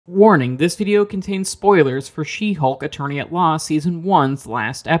Warning, this video contains spoilers for She-Hulk Attorney at Law Season 1's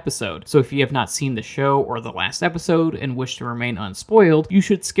last episode, so if you have not seen the show or the last episode and wish to remain unspoiled, you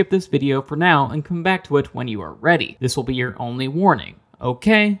should skip this video for now and come back to it when you are ready. This will be your only warning,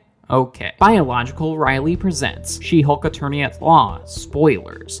 okay? Okay. Biological Riley presents She-Hulk Attorney at Law,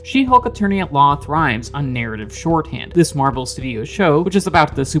 spoilers. She-Hulk Attorney at Law thrives on narrative shorthand. This Marvel Studios show, which is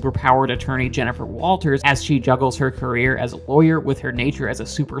about the superpowered attorney Jennifer Walters as she juggles her career as a lawyer with her nature as a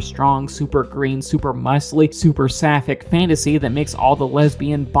super strong, super green, super muscly, super sapphic fantasy that makes all the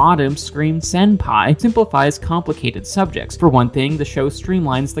lesbian bottoms scream senpai, simplifies complicated subjects. For one thing, the show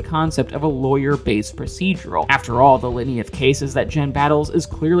streamlines the concept of a lawyer-based procedural. After all, the litany of cases that Jen battles is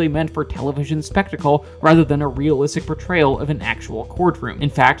clearly meant for television spectacle rather than a realistic portrayal of an actual courtroom. In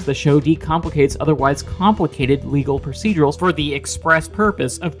fact, the show decomplicates otherwise complicated legal procedurals for the express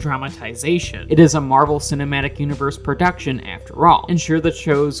purpose of dramatization. It is a Marvel Cinematic Universe production after all. And sure, the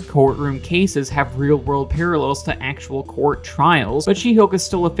show's courtroom cases have real-world parallels to actual court trials, but She-Hulk is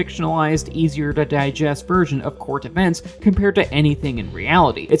still a fictionalized, easier-to-digest version of court events compared to anything in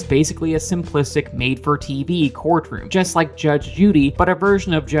reality. It's basically a simplistic, made-for-TV courtroom, just like Judge Judy, but a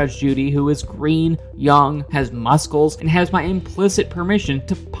version of Judge Judy who is green, young, has muscles, and has my implicit permission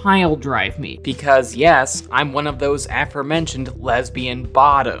to pile drive me. Because yes, I'm one of those aforementioned lesbian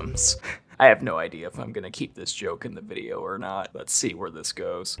bottoms. I have no idea if I'm gonna keep this joke in the video or not. Let's see where this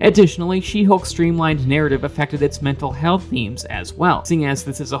goes. Additionally, She-Hulk's streamlined narrative affected its mental health themes as well. Seeing as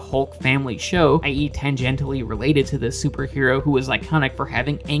this is a Hulk family show, i.e. tangentially related to this superhero who is iconic for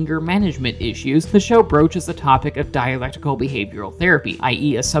having anger management issues, the show broaches the topic of dialectical behavioral therapy,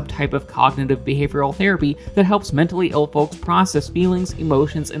 i.e. a subtype of cognitive behavioral therapy that helps mentally ill folks process feelings,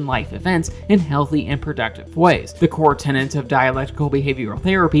 emotions, and life events in healthy and productive ways. The core tenet of dialectical behavioral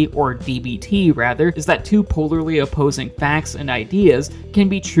therapy, or DBT rather, is that two polarly opposing facts and ideas can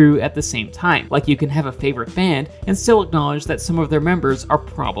be true at the same time. Like, you can have a favorite band and still acknowledge that some of their members are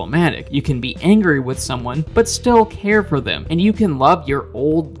problematic. You can be angry with someone but still care for them. And you can love your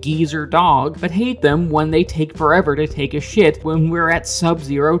old geezer dog but hate them when they take forever to take a shit when we're at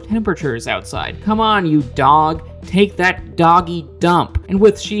sub-zero temperatures outside. Come on, you dog. Take that doggy dump. And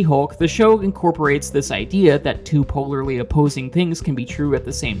with She-Hulk, the show incorporates this idea that two polarly opposing things can be true at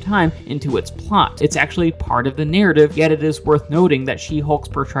the same time into its plot. It's actually part of the narrative, yet it is worth noting that She-Hulk's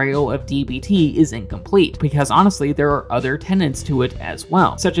portrayal of DBT is incomplete, because honestly, there are other tenets to it as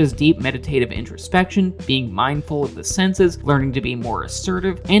well, such as deep meditative introspection, being mindful of the senses, learning to be more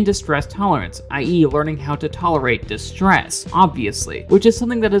assertive, and distress tolerance, i.e. learning how to tolerate distress, obviously, which is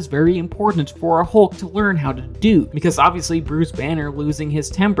something that is very important for a Hulk to learn how to do. Because obviously Bruce Banner losing his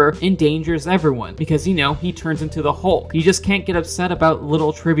temper endangers everyone, because, you know, he turns into the Hulk. You just can't get upset about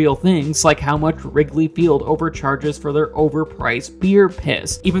little trivial things like how much Wrigley Field overcharges for their overpriced beer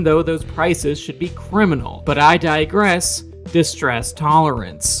piss, even though those prices should be criminal. But I digress. Distress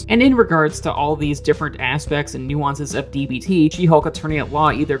tolerance. And in regards to all these different aspects and nuances of DBT, She-Hulk Attorney at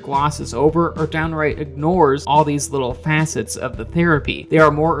Law either glosses over or downright ignores all these little facets of the therapy. They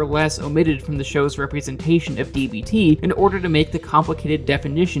are more or less omitted from the show's representation of DBT in order to make the complicated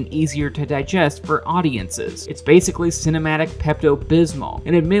definition easier to digest for audiences. It's basically cinematic Pepto-Bismol,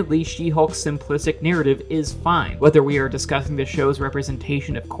 and admittedly, She-Hulk's simplistic narrative is fine. Whether we are discussing the show's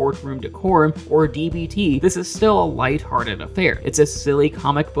representation of courtroom decorum or DBT, this is still a lighthearted affair. It's a silly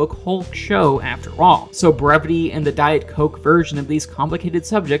comic book Hulk show after all, so brevity and the Diet Coke version of these complicated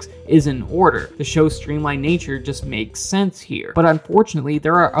subjects is in order. The show's streamlined nature just makes sense here. But unfortunately,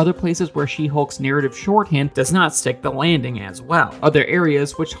 there are other places where She-Hulk's narrative shorthand does not stick the landing as well. Other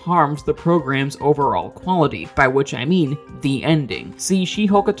areas which harms the program's overall quality, by which I mean the ending. See,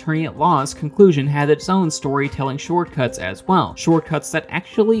 She-Hulk Attorney at Law's conclusion had its own storytelling shortcuts as well. Shortcuts that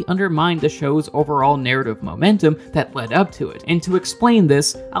actually undermined the show's overall narrative momentum that led up to it. And to explain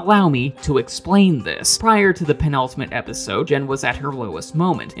this, allow me to explain this. Prior to the penultimate episode, Jen was at her lowest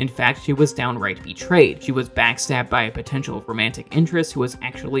moment. In fact, she was downright betrayed. She was backstabbed by a potential romantic interest who was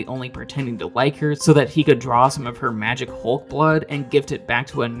actually only pretending to like her so that he could draw some of her magic Hulk blood and gift it back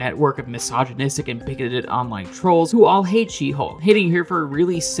to a network of misogynistic and bigoted online trolls who all hate She-Hulk, hating her for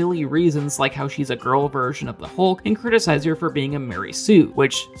really silly reasons like how she's a girl version of the Hulk and criticize her for being a Mary Sue,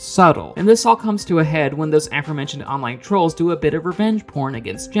 which, subtle. And this all comes to a head when those aforementioned online trolls trolls do a bit of revenge porn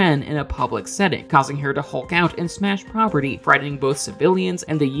against Jen in a public setting, causing her to Hulk out and smash property, frightening both civilians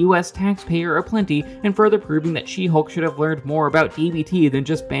and the US taxpayer aplenty, and further proving that She-Hulk should have learned more about DBT than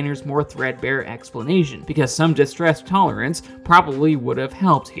just Banner's more threadbare explanation, because some distress tolerance probably would have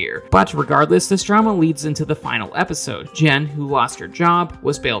helped here. But regardless, this drama leads into the final episode. Jen, who lost her job,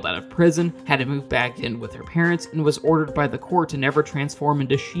 was bailed out of prison, had to move back in with her parents, and was ordered by the court to never transform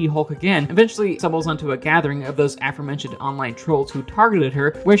into She-Hulk again, eventually stumbles onto a gathering of those aforementioned online trolls who targeted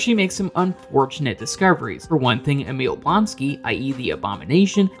her, where she makes some unfortunate discoveries. For one thing, Emil Blonsky, i.e. the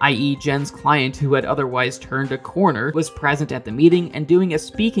Abomination, i.e. Jen's client who had otherwise turned a corner, was present at the meeting and doing a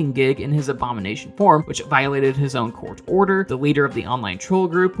speaking gig in his Abomination form, which violated his own court order. The leader of the online troll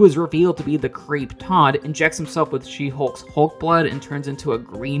group, who is revealed to be the creep Todd, injects himself with She-Hulk's Hulk blood and turns into a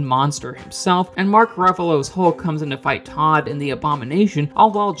green monster himself, and Mark Ruffalo's Hulk comes in to fight Todd and the Abomination,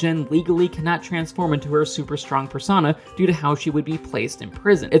 all while Jen legally cannot transform into her super strong persona due to how she would be placed in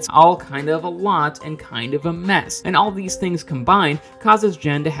prison. It's all kind of a lot and kind of a mess, and all these things combined causes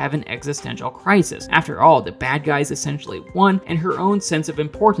Jen to have an existential crisis. After all, the bad guys essentially won, and her own sense of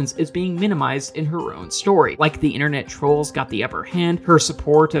importance is being minimized in her own story. Like the internet trolls got the upper hand, her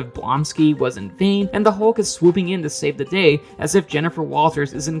support of Blonsky was in vain, and the Hulk is swooping in to save the day as if Jennifer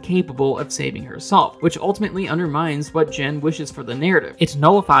Walters is incapable of saving herself, which ultimately undermines what Jen wishes for the narrative. It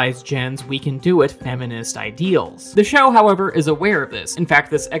nullifies Jen's "we can do it" feminist ideals. The show, however, is aware of this. In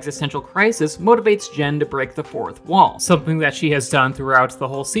fact, this existential crisis motivates Jen to break the fourth wall, something that she has done throughout the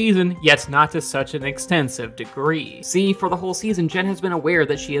whole season, yet not to such an extensive degree. See, for the whole season, Jen has been aware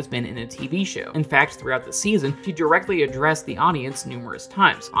that she has been in a TV show. In fact, throughout the season, she directly addressed the audience numerous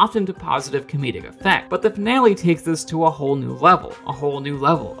times, often to positive comedic effect. But the finale takes this to a whole new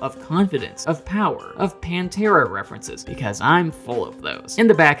level of confidence, of power, of Pantera references, because I'm full of those. In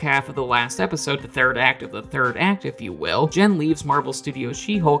the back half of the last episode, the third act of the third act, if you will, Jen leaves Marvel Studios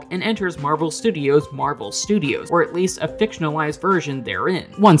She-Hulk and enters Marvel Studios, or at least a fictionalized version therein.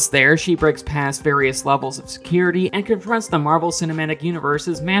 Once there, she breaks past various levels of security and confronts the Marvel Cinematic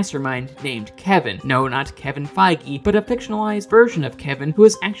Universe's mastermind named Kevin. No, not Kevin Feige, but a fictionalized version of Kevin who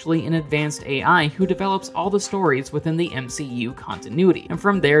is actually an advanced AI who develops all the stories within the MCU continuity. And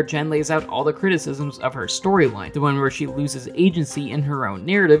from there, Jen lays out all the criticisms of her storyline, the one where she loses agency in her own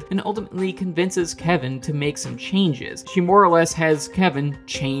narrative and ultimately convinces Kevin to make some changes. She more or less has Kevin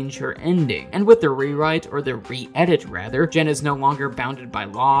change her ending. And with the rewrite, or the re-edit rather, Jen is no longer bounded by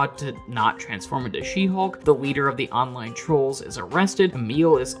law to not transform into She-Hulk. The leader of the online trolls is arrested.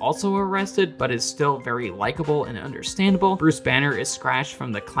 Emil is also arrested, but is still very likable and understandable. Bruce Banner is scratched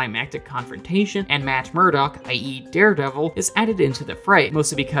from the climactic confrontation, and Matt Murdock, i.e. Daredevil, is added into the fray,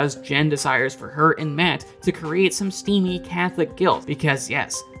 mostly because Jen desires for her and Matt to create some steamy Catholic guilt, because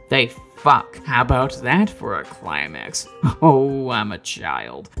yes, they fuck. How about that for a climax? Oh, I'm a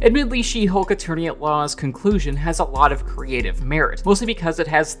child. Admittedly, She-Hulk Attorney at Law's conclusion has a lot of creative merit, mostly because it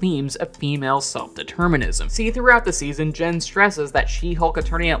has themes of female self-determinism. See, throughout the season, Jen stresses that She-Hulk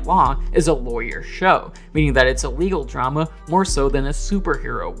Attorney at Law is a lawyer show, meaning that it's a legal drama more so than a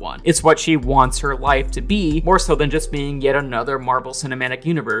superhero one. It's what she wants her life to be, more so than just being yet another Marvel Cinematic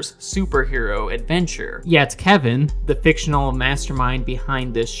Universe superhero adventure. Yet Kevin, the fictional mastermind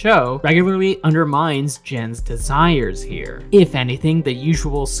behind this show, regularly undermines Jen's desires here. If anything, the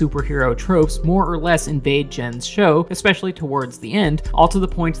usual superhero tropes more or less invade Jen's show, especially towards the end, all to the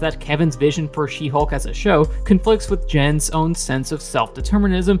point that Kevin's vision for She-Hulk as a show conflicts with Jen's own sense of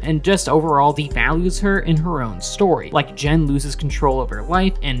self-determinism and just overall devalues her in her own story. Like, Jen loses control of her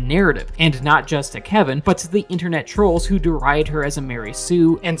life and narrative, and not just to Kevin, but to the internet trolls who deride her as a Mary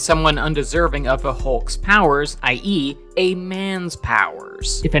Sue and someone undeserving of a Hulk's powers, i.e., a man's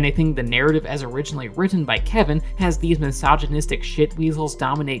powers. If anything, the narrative as originally written by Kevin has these misogynistic shitweasels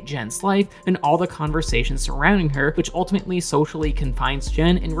dominate Jen's life and all the conversations surrounding her, which ultimately socially confines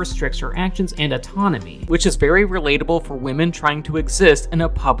Jen and restricts her actions and autonomy, which is very relatable for women trying to exist in a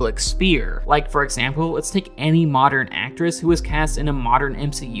public sphere. Like, for example, let's take any modern actress who is cast in a modern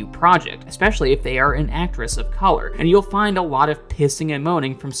MCU project, especially if they are an actress of color, and you'll find a lot of pissing and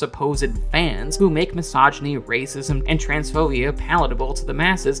moaning from supposed fans who make misogyny, racism, and transphobia palatable to the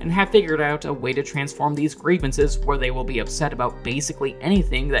masses and have figured out a way to transform these grievances where they will be upset about basically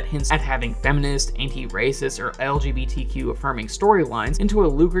anything that hints at having feminist, anti-racist, or LGBTQ affirming storylines into a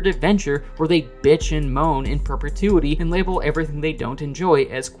lucrative venture where they bitch and moan in perpetuity and label everything they don't enjoy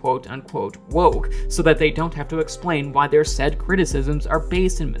as quote-unquote woke, so that they don't have to explain why their said criticisms are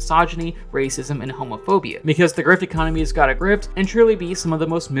based in misogyny, racism, and homophobia, because the grift economy has got a grift and truly be some of the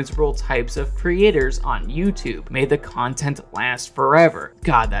most miserable types of creators on YouTube. May the content last forever.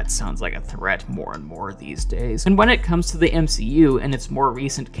 God, that sounds like a threat more and more these days. And when it comes to the MCU and its more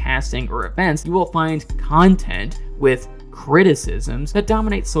recent casting or events, you will find content with criticisms that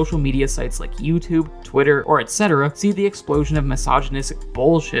dominate social media sites like YouTube, Twitter, or etc. See the explosion of misogynistic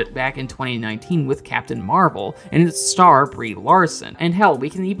bullshit back in 2019 with Captain Marvel and its star Brie Larson. And hell, we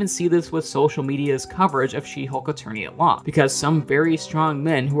can even see this with social media's coverage of She-Hulk Attorney at Law, because some very strong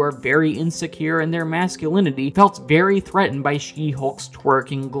men who are very insecure in their masculinity felt very threatened by She-Hulk's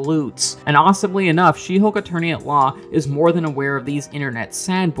twerking glutes. And awesomely enough, She-Hulk Attorney at Law is more than aware of these internet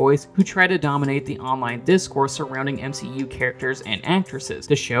sad boys who try to dominate the online discourse surrounding MCU characters and actresses.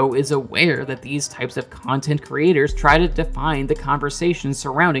 The show is aware that these types of content creators try to define the conversation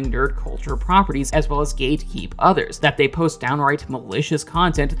surrounding nerd culture properties as well as gatekeep others, that they post downright malicious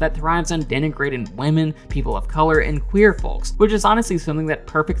content that thrives on denigrating women, people of color, and queer folks, which is honestly something that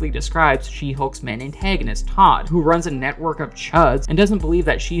perfectly describes She-Hulk's main antagonist, Todd, who runs a network of chuds and doesn't believe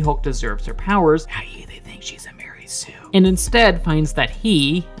that She-Hulk deserves her powers, i.e. they think she's a Mary Sue, and instead finds that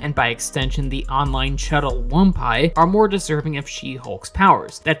he, and by extension the online Chuddle Wumpai, are more deserving of She-Hulk's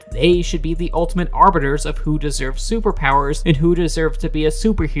powers, that they should be the ultimate arbiters of who deserves superpowers and who deserves to be a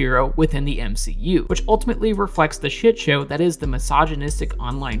superhero within the MCU, which ultimately reflects the shit show that is the misogynistic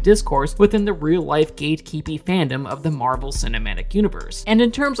online discourse within the real-life gatekeepy fandom of the Marvel Cinematic Universe. And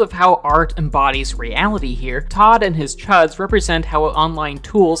in terms of how art embodies reality here, Todd and his chuds represent how online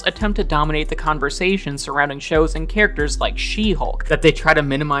tools attempt to dominate the conversation surrounding shows and characters like She-Hulk, that they try to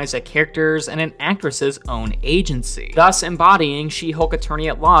minimize a character's and an actress's own agency, thus embodying She-Hulk Attorney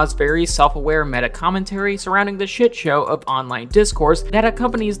at Law's very self-aware meta-commentary surrounding the shit show of online discourse that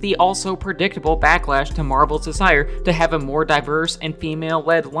accompanies the also predictable backlash to Marvel's desire to have a more diverse and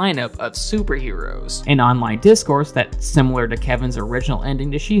female-led lineup of superheroes. An online discourse that, similar to Kevin's original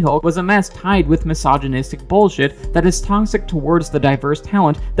ending to She-Hulk, was a mess tied with misogynistic bullshit that is toxic towards the diverse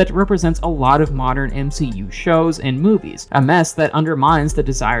talent that represents a lot of modern MCU shows and movies, a mess that undermines the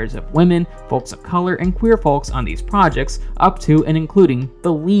desires of women, folks of color, and queer folks on these projects, up to and including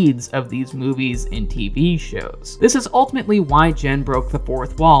the leads of these movies and TV shows. This is ultimately why Jen broke the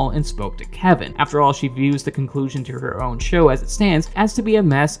fourth wall and spoke to Kevin. After all, she views the conclusion to her own show as it stands as to be a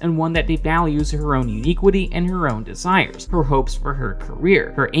mess and one that devalues her own uniquity and her own desires, her hopes for her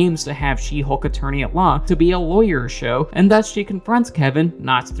career, her aims to have She-Hulk Attorney at Law to be a lawyer show, and thus she confronts Kevin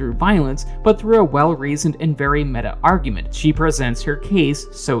not through violence, but through a well-reasoned and very meta argument. She presents her case,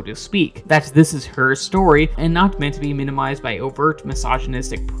 so to speak, that this is her story and not meant to be minimized by overt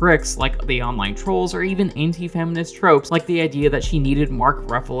misogynistic pricks like the online trolls or even anti-feminist tropes like the idea that she needed Mark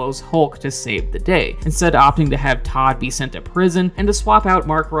Ruffalo's Hulk to save the day, instead opting to have Todd be sent to prison and to swap out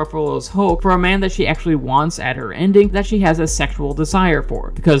Mark Ruffalo's Hulk for a man that she actually wants at her ending that she has a sexual desire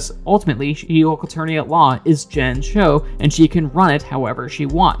for, because ultimately She-Hulk Attorney at Law is Jen's show and she can run it however she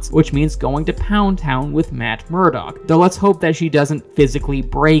wants, which means going to Pound Town with Matt Murdock, though let's hope that she doesn't physically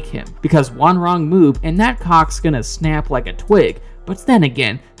break him, because one wrong move and that cock's gonna snap like a twig. But then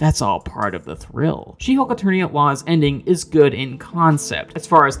again, that's all part of the thrill. She-Hulk Attorney at Law's ending is good in concept. As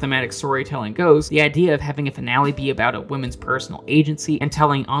far as thematic storytelling goes, the idea of having a finale be about a woman's personal agency and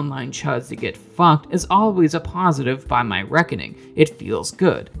telling online chuds to get fucked is always a positive by my reckoning. It feels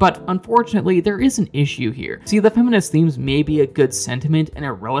good. But unfortunately, there is an issue here. See, the feminist themes may be a good sentiment and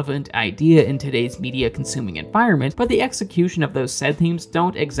a relevant idea in today's media-consuming environment, but the execution of those said themes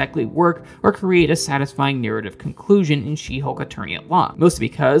don't exactly work or create a satisfying narrative conclusion in She-Hulk Attorney at Law, mostly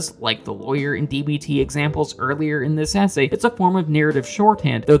because, like the lawyer and DBT examples earlier in this essay, it's a form of narrative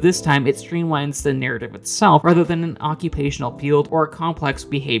shorthand, though this time it streamlines the narrative itself rather than an occupational field or a complex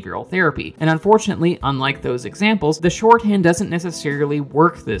behavioral therapy. And unfortunately, unlike those examples, the shorthand doesn't necessarily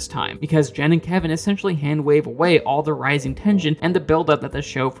work this time, because Jen and Kevin essentially hand-wave away all the rising tension and the build-up that the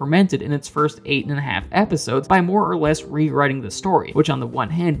show fermented in its first 8.5 episodes by more or less rewriting the story, which on the one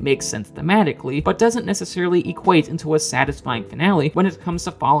hand makes sense thematically, but doesn't necessarily equate into a satisfying finale when it comes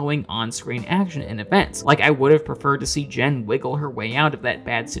to following on-screen action and events. Like, I would have preferred to see Jen wiggle her way out of that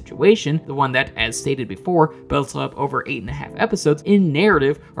bad situation, the one that, as stated before, built up over 8.5 episodes in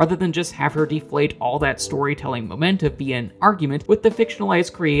narrative, rather than just have her deflate all that storytelling momentum via an argument with the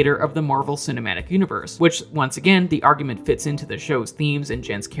fictionalized creator of the Marvel Cinematic Universe, which, once again, the argument fits into the show's themes and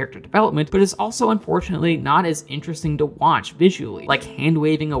Jen's character development, but is also unfortunately not as interesting to watch visually. Like,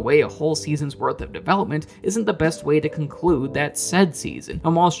 hand-waving away a whole season's worth of development isn't the best way to conclude that that said season.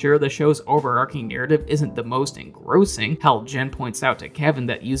 I'm all sure the show's overarching narrative isn't the most engrossing. Hell, Jen points out to Kevin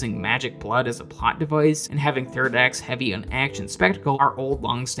that using magic blood as a plot device and having third acts heavy on action spectacle are old,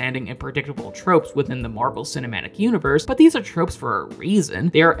 long-standing, and predictable tropes within the Marvel Cinematic Universe, but these are tropes for a reason.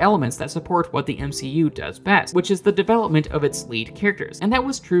 They are elements that support what the MCU does best, which is the development of its lead characters, and that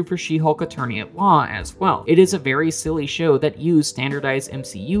was true for She-Hulk Attorney at Law as well. It is a very silly show that used standardized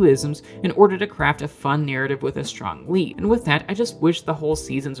MCU-isms in order to craft a fun narrative with a strong lead, and with that, I just wish the whole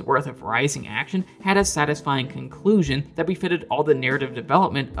season's worth of rising action had a satisfying conclusion that befitted all the narrative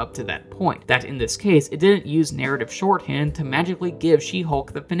development up to that point. That in this case, it didn't use narrative shorthand to magically give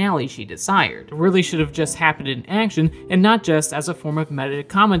She-Hulk the finale she desired. It really should have just happened in action, and not just as a form of meta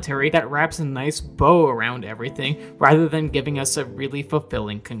commentary that wraps a nice bow around everything, rather than giving us a really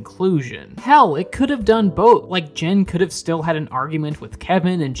fulfilling conclusion. Hell, it could have done both. Like, Jen could have still had an argument with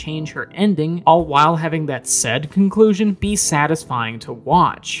Kevin and change her ending, all while having that said conclusion be satisfying to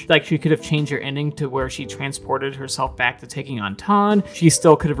watch. Like, she could have changed her ending to where she transported herself back to taking on Todd. She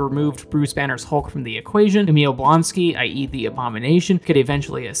still could have removed Bruce Banner's Hulk from the equation. Emil Blonsky, i.e. the Abomination, could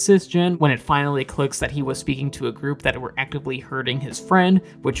eventually assist Jen when it finally clicks that he was speaking to a group that were actively hurting his friend,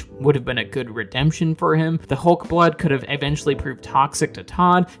 which would have been a good redemption for him. The Hulk blood could have eventually proved toxic to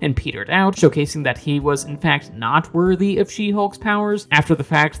Todd and petered out, showcasing that he was in fact not worthy of She-Hulk's powers. After the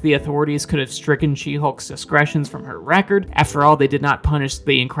fact, the authorities could have stricken She-Hulk's discretions from her record. After all, they did not punish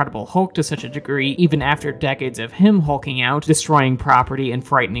the Incredible Hulk to such a degree, even after decades of him hulking out, destroying property and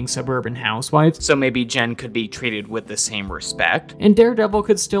frightening suburban housewives, so maybe Jen could be treated with the same respect. And Daredevil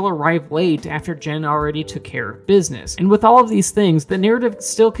could still arrive late after Jen already took care of business. And with all of these things, the narrative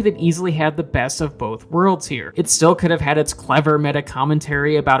still could have easily had the best of both worlds here. It still could have had its clever meta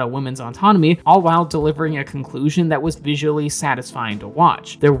commentary about a woman's autonomy, all while delivering a conclusion that was visually satisfying to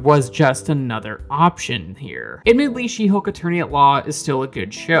watch. There was just another option here. Admittedly, She-Hulk Attorney at Law is still a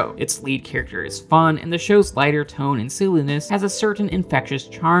good show. Its lead character is fun, and the show's lighter tone and silliness has a certain infectious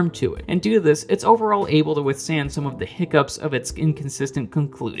charm to it. And due to this, it's overall able to withstand some of the hiccups of its inconsistent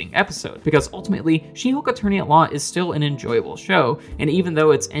concluding episode, because ultimately, She-Hulk Attorney at Law is still an enjoyable show, and even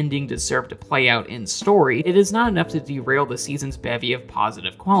though its ending deserved to play out in story, it is not enough to derail the season's bevy of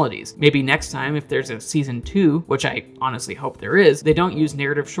positive qualities. Maybe next time, if there's a season 2, which I honestly hope there is, they don't use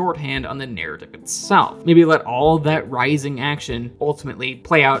narrative shorthand on the narrative itself. Maybe let all that rising action ultimately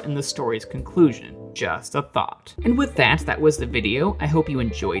play out in the story's conclusion. Just a thought. And with that, that was the video. I hope you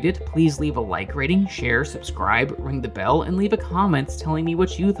enjoyed it. Please leave a like rating, share, subscribe, ring the bell, and leave a comment telling me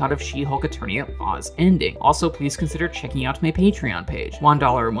what you thought of She-Hulk Attorney at Law's ending. Also, please consider checking out my Patreon page.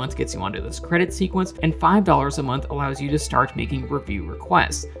 $1 a month gets you onto this credit sequence, and $5 a month allows you to start making review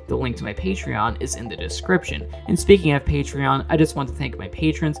requests. The link to my Patreon is in the description. And speaking of Patreon, I just want to thank my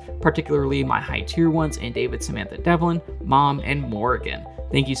patrons, particularly my high tier ones and David, Samantha Devlin, Mom, and Morgan.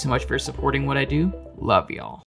 Thank you so much for supporting what I do. Love y'all.